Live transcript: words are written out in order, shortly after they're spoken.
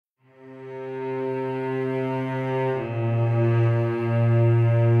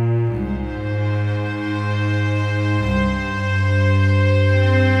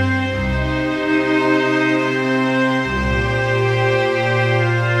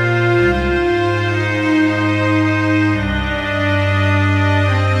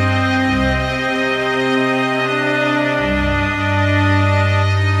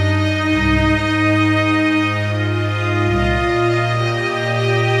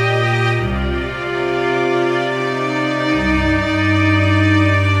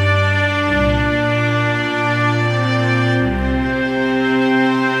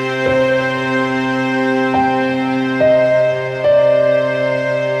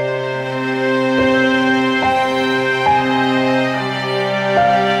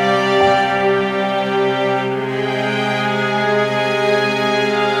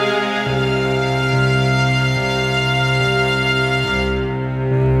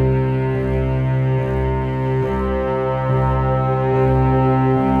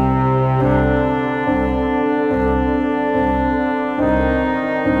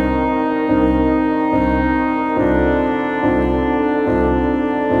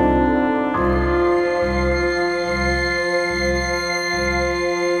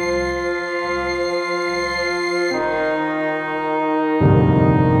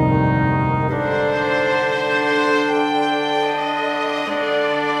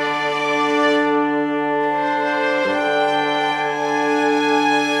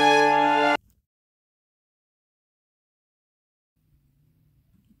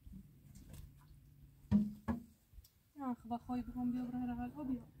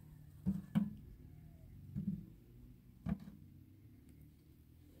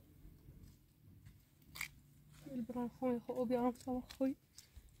خب بیارم سلام خوی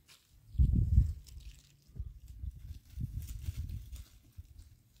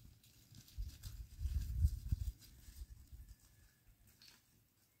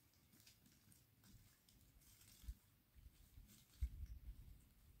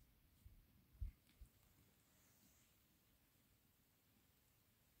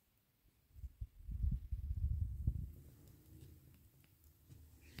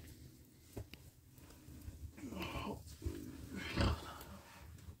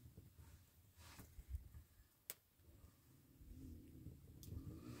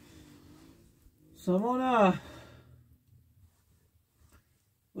سمانه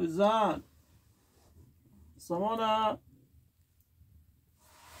وزان سمانه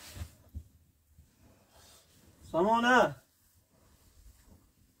سمانه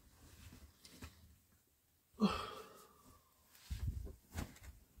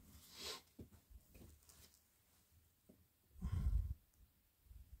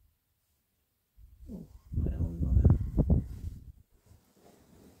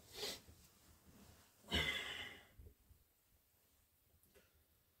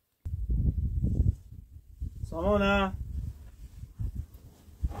سمانه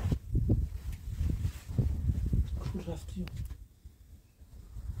کور رفتی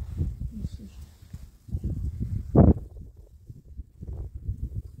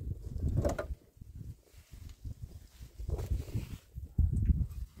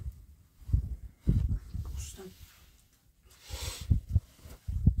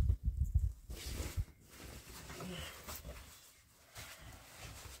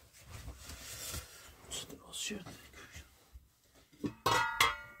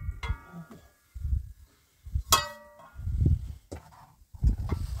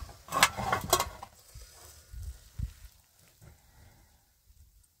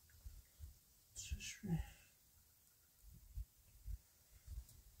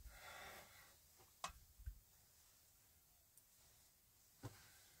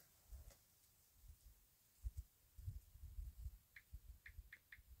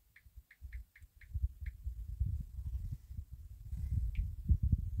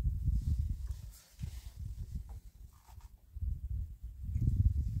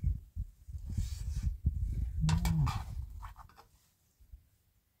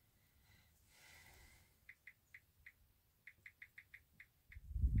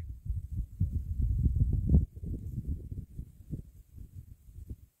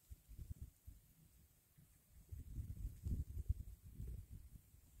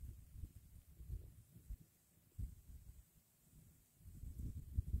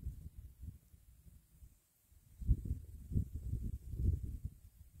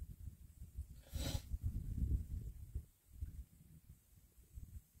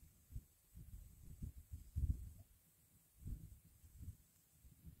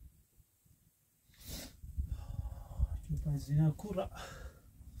بنزینه کوره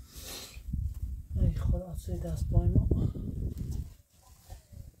ای خدا چه دست بای ما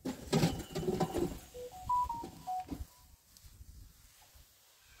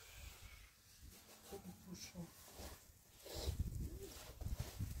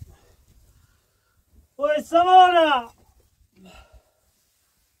وای سمانه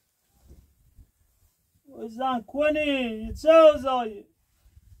وای زن کنی چه اوضاعی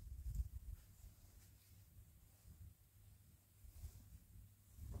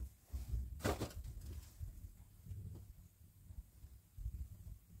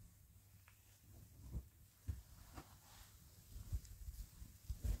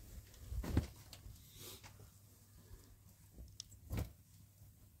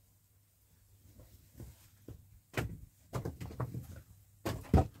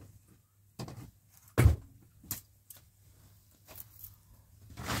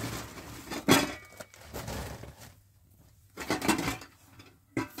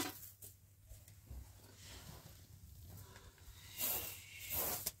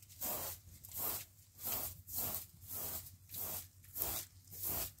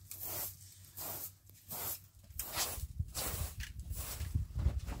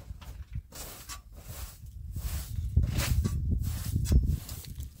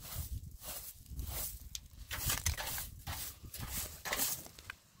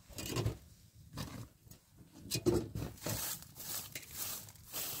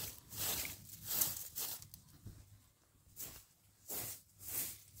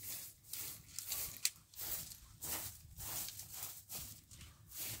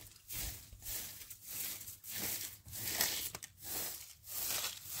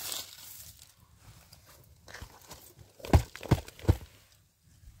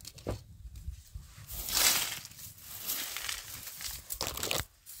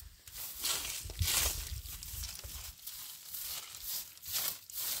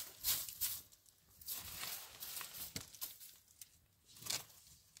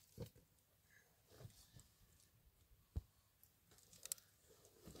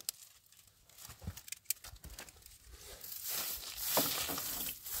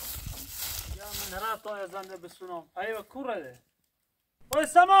نرفت های زنده بسونم ایوه کوره ده وای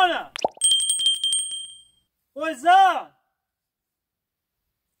سمانه وای زن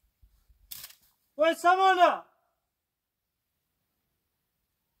وای سمانه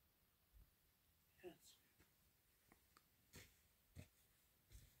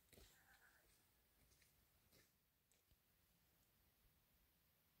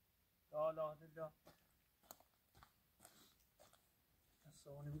لا لا لا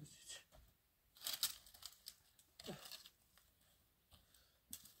سواني بلسيج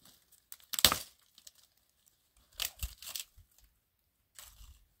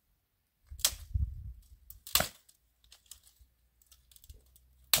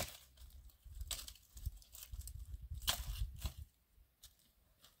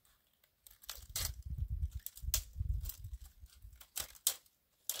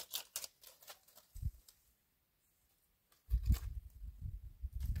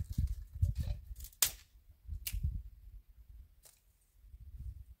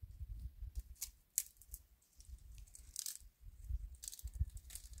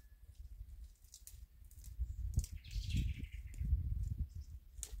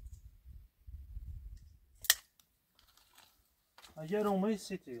اگر اومه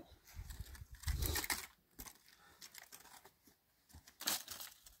سیتی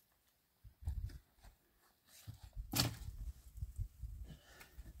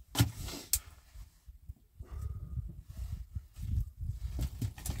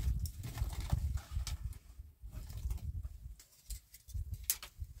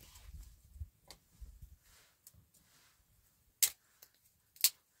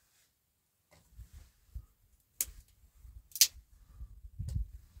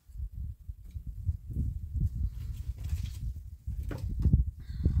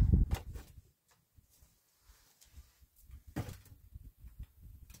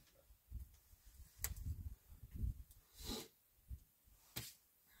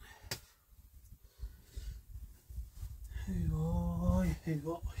ای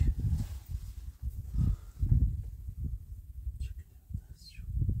وای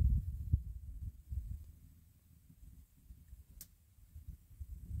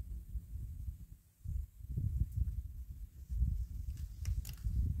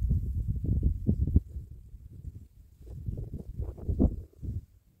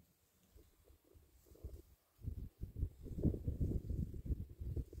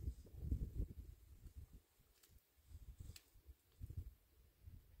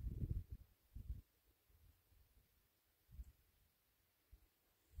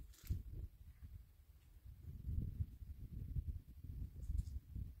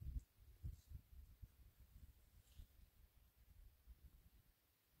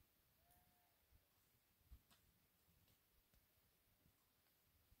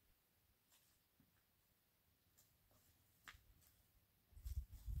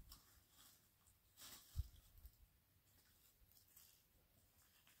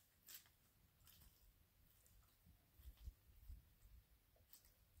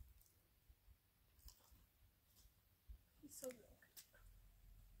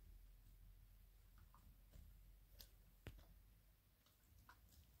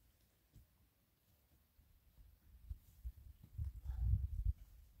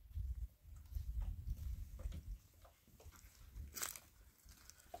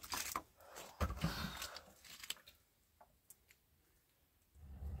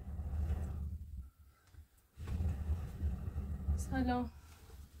سلام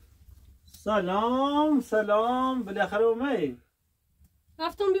سلام سلام بالاخره اومه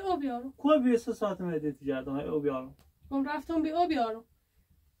رفتم بی آب یارو کو 23 ساعت میدی تجارت های آب یارو من رفتم بی آب یارو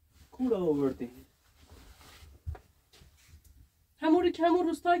کولا آوردی همون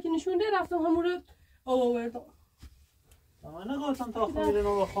روستایی که نشونده رفتم همون رو آب آوردم من نگفتم تا خود میرن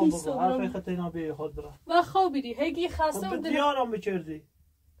و خام بگو حرفی خطی نبی خود برا و خوابیدی هگی خسته خب دیارم بکردی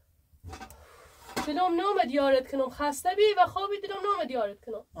دلم نامد یارت کنم خسته بی و خوابی دلم نامد یارت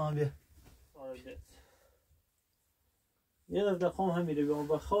کنم بیا یه دفعه خام هم میره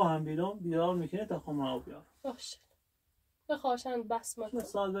بیام و خواه هم بیرون بیدار میکنه تا خام رو بیار باشه بخواشند بس مکن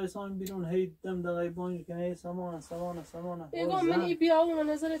ساعت بایستان بیرون هی دم دقیقی بانی کنه هی سمانه بگم من ای بیاون و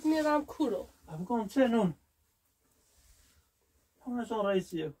نظرت میرم کورو بگم چه نون همه شان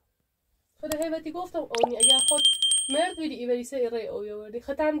رئیسیه خدا هیوتی گفتم اونی اگر خود مرد بیدی ایوری سه ایره اوی آوردی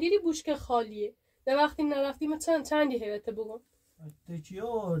خودم دیدی بوشک خالیه در وقتی نرفتی من چندی هیوته بگم تی چی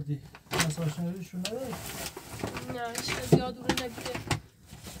آوردی؟ مساشنریشو نداری؟ نه اشکا زیاد رو نگیده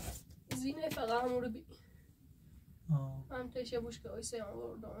زینه فقط همون رو بی هم تشه بوشک آیسه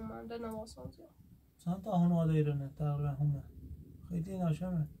آوردم من در نواسان زیاد چند تا خانواده ایرانه تقریبا همه خیلی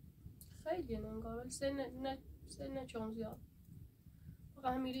ناشمه خیلی انگار ولی سن چون زیاد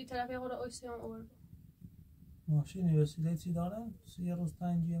فقط میری طرف یه خورده آیسیان آورد ماشینی وسیله چی داره؟ یه روز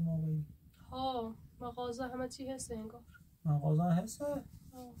تنگیه موقعی ها مغازه همه چی هسته انگار مغازه هسته؟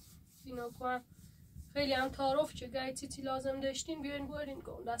 اینا کن خیلی هم تعارف چه گاهی چی لازم داشتین بیاین برین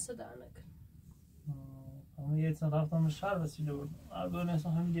کن دست در نکن همه یه تن رفتم شهر وسیله بردم اردوان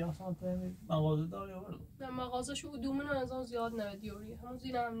اصلا همین دیاسان تا مغازه داری بردم نه مغازه شو دومن از آن زیاد نودیوری همون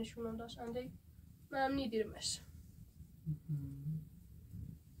زینه هم نشونم داشت انده من نیدیرمش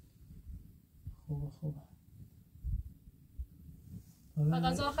خوبه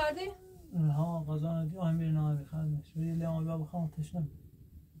غذا خوردی؟ ها غذا ندی هم میرین آبی خردش یه لیام آبی بخوام تشنم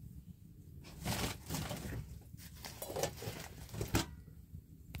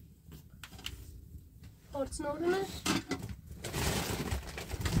آرتس نوردنش؟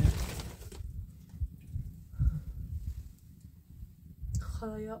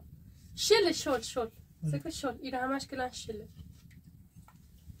 خدایا شل سکر شل ایره همش کلن شله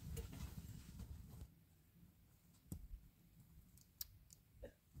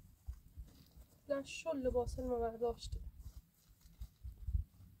کلن شل لباسل ما برداشته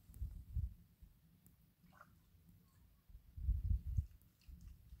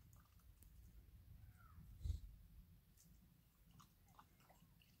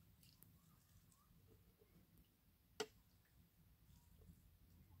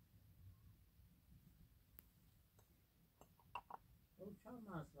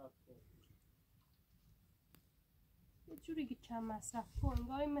یه جوری که کم مصرف کن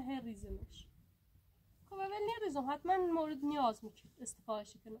گاهی مه ریزمش خب اول نریزم حتما مورد نیاز میکرد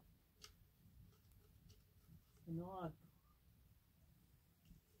استفادهش کنم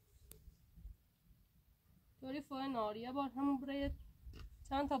داری فای ناری یه بار همون برای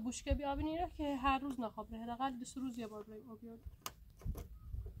چند تا بوشکه بیا بینیره که هر روز نخواب ره حداقل 2 روز یه بار برای آب بیاد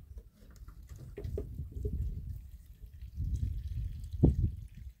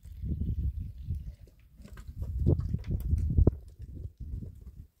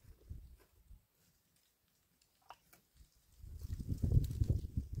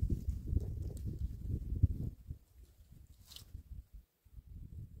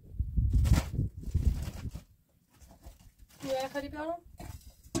یه خری بیارم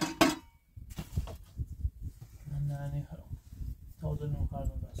من نخرم تازه نو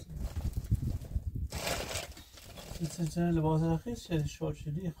خردم دست چه لباس رخیص شدی شورت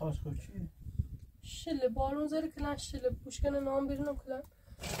شدی خواهش خوشی شله بارون زره کلن شله بوشکنه نام بیرونم کلن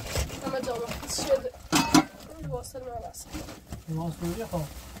همه جامعه خیز شده لباسل من بسه لباس بودی خواه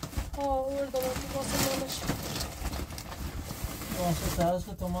ورده من لباسل نامش لباس ترس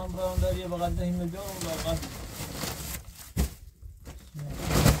که تو من برام در یه بقید 10 میلیون بقید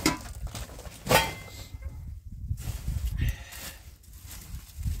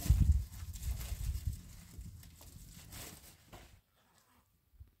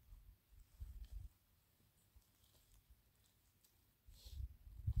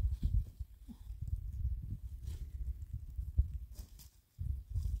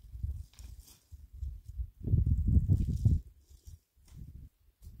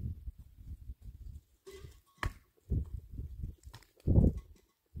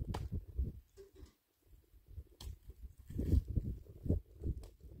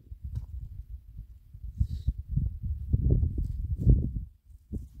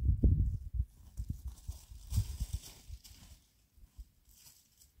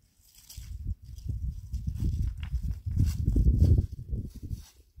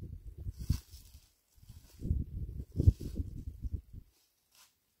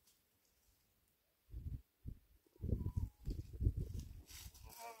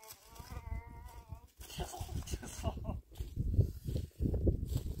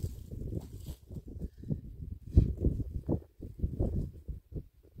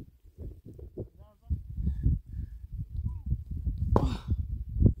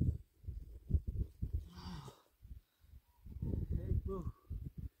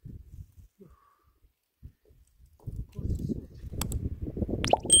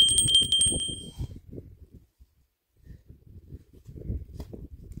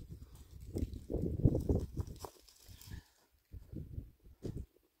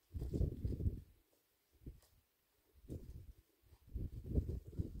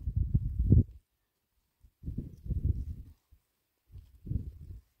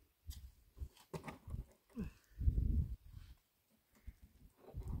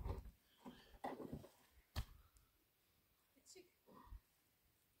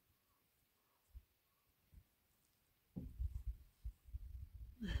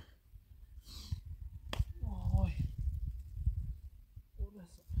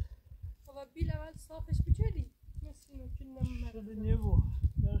خب بیل اول صافش بچری مثل اینو که نمرد شده نیبو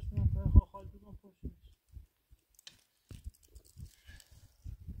درش من تا خال بگم پوشش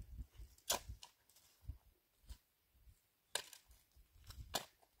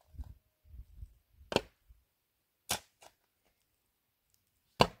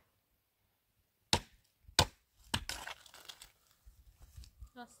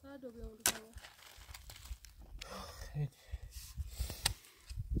راسته دو بیاورو کنم خیلی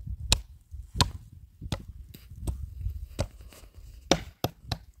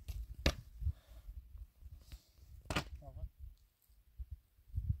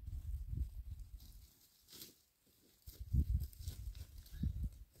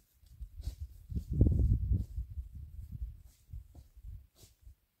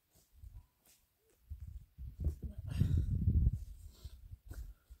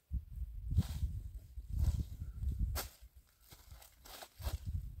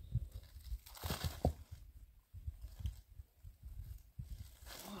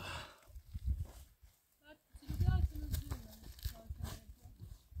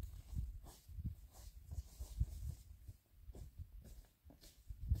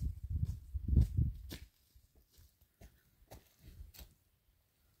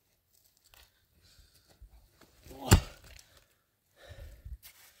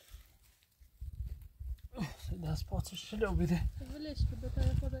دست پاتش شلو بیده ولش که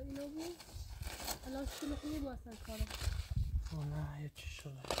بطور خدا اینو بود الان شلوخ میباسن کارم نه یه چی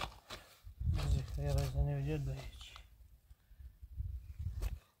شده یه رزنی و جد به هیچی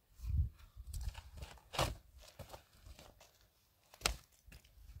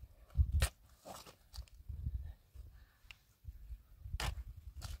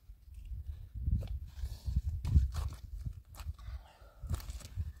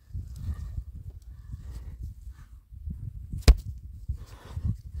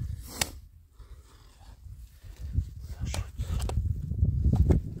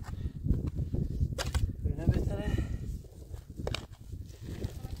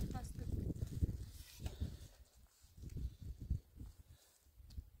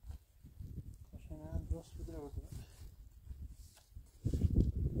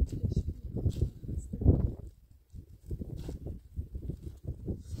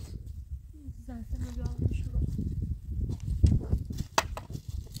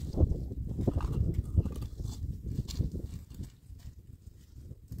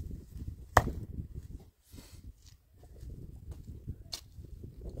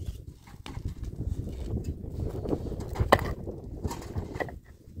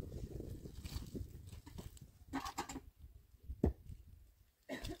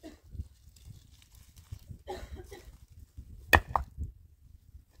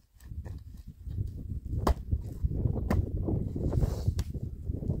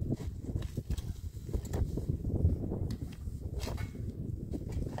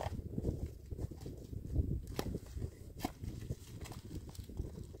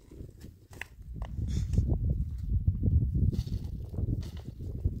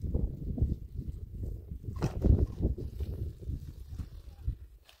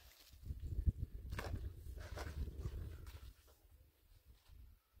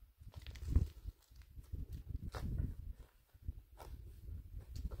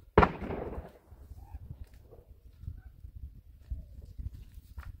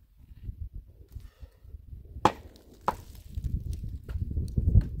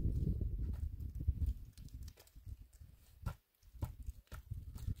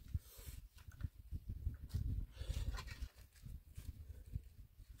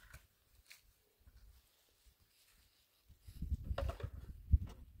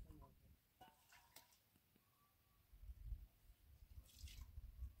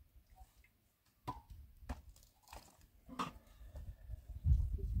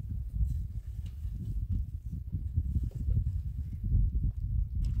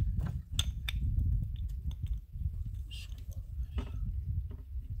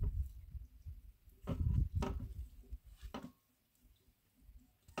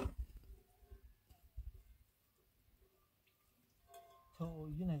تو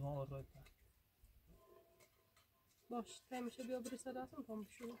یه نگاه آرای کن باش تایمشه بیا بری صداتون پام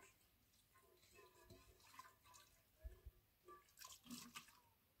بشونش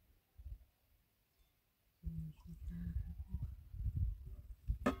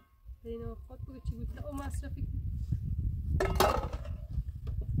بین خود بگه چی بود او مصرفی